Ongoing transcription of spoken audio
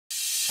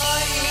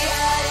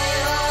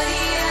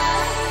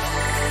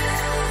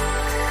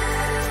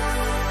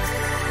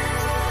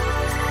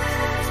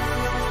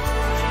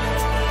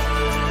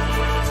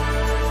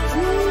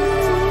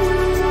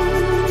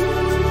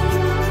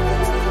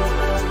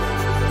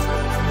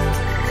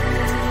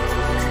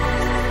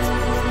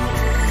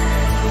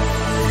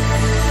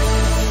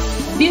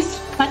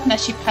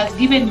partnership has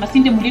given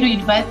Masinde Muliro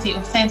University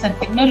of Science and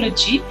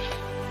Technology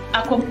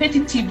a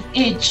competitive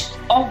edge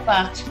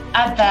over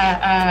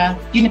other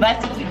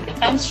universities in the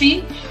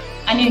country,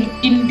 and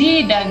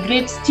indeed a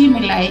great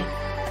stimuli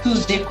to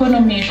the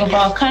economy of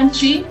our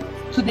country,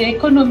 to the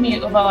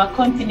economy of our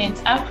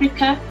continent,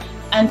 Africa,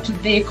 and to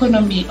the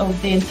economy of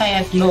the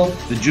entire globe.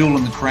 The jewel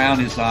in the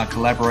crown is our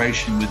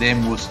collaboration with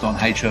MMUST on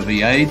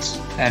HIV/AIDS,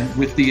 and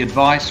with the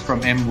advice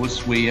from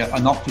MMUST, we are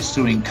not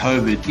pursuing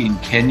COVID in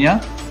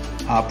Kenya.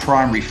 Our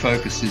primary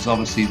focus is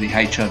obviously the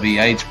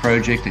HIV/AIDS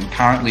project, and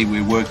currently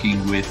we're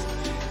working with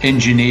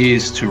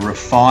engineers to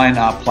refine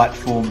our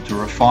platform, to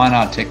refine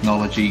our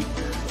technology,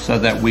 so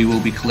that we will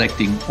be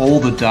collecting all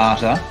the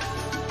data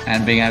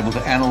and being able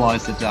to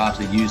analyse the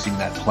data using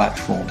that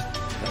platform.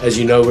 As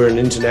you know, we're an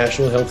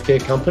international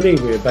healthcare company.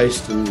 We're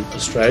based in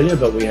Australia,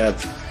 but we have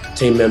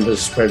team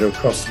members spread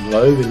across the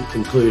globe,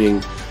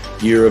 including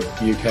Europe,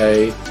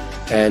 UK,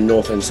 and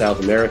North and South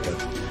America.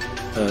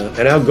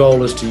 And our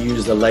goal is to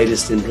use the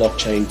latest in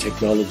blockchain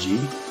technology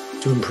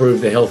to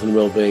improve the health and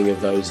well-being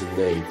of those in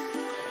need.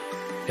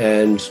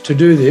 And to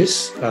do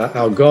this,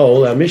 our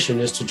goal, our mission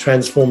is to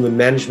transform the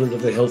management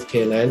of the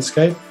healthcare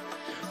landscape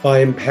by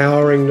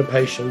empowering the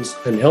patients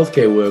and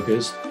healthcare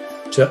workers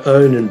to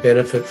own and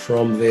benefit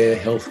from their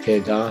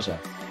healthcare data.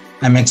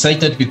 I'm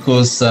excited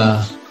because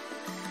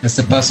as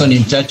a person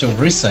in charge of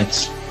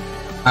research,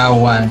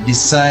 our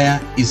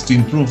desire is to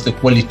improve the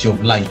quality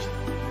of life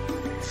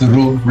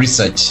through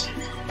research.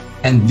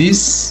 And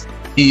this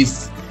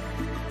is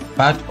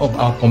part of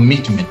our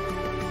commitment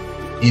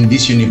in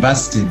this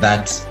university,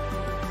 that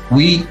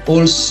we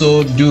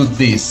also do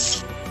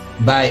this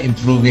by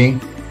improving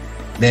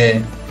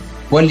the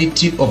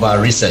quality of our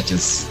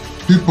researches.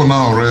 People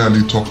now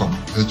rarely talk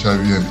about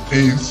HIV and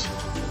AIDS,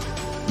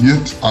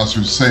 yet, as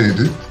you said,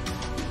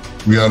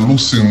 we are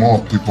losing more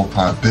people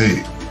per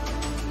day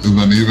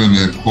than even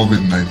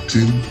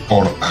COVID-19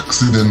 or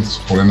accidents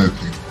or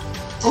anything.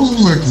 I was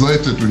also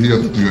excited to hear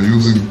that you are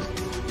using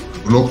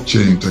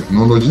blockchain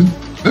technology.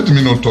 Let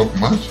me not talk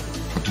much,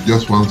 but to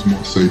just once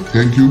more say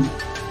thank you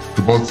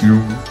to both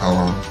you,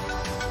 our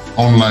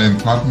online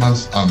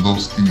partners, and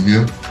those in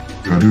here.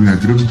 You are doing a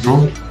great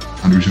job,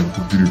 and we shall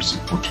continue to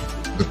support you.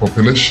 The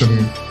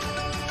population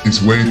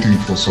is waiting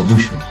for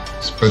solutions,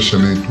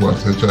 especially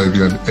towards HIV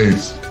and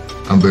AIDS,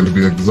 and they'll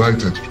be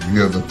excited to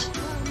hear that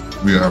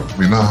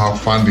we now have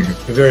funding.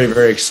 We're very,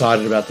 very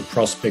excited about the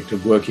prospect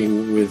of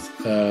working with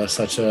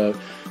such a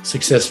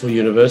successful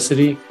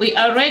university. We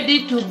are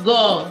ready to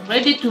go,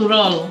 ready to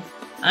roll,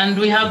 and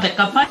we have the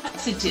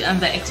capacity and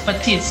the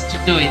expertise to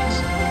do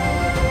it.